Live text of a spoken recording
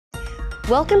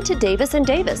Welcome to Davis &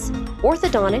 Davis,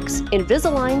 Orthodontics,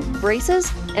 Invisalign,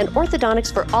 braces, and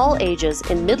orthodontics for all ages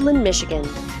in Midland, Michigan.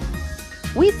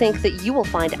 We think that you will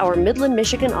find our Midland,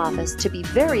 Michigan office to be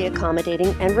very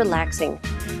accommodating and relaxing.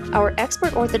 Our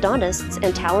expert orthodontists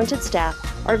and talented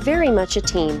staff are very much a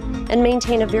team and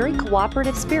maintain a very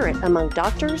cooperative spirit among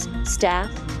doctors, staff,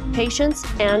 patients,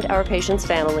 and our patients'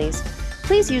 families.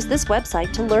 Please use this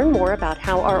website to learn more about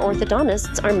how our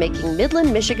orthodontists are making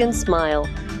Midland, Michigan smile.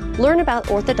 Learn about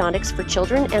orthodontics for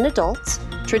children and adults,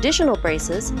 traditional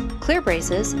braces, clear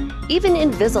braces, even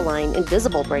Invisalign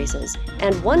invisible braces,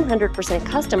 and 100%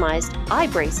 customized eye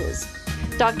braces.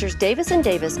 Doctors Davis &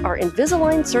 Davis are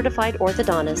Invisalign certified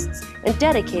orthodontists and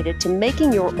dedicated to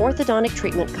making your orthodontic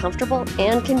treatment comfortable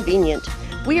and convenient.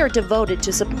 We are devoted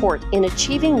to support in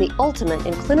achieving the ultimate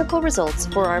in clinical results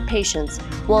for our patients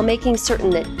while making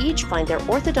certain that each find their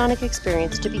orthodontic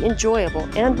experience to be enjoyable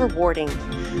and rewarding.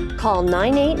 Call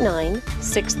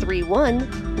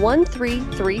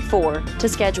 989-631-1334 to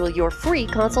schedule your free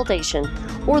consultation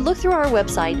or look through our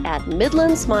website at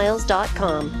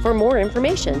midlandsmiles.com for more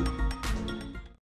information.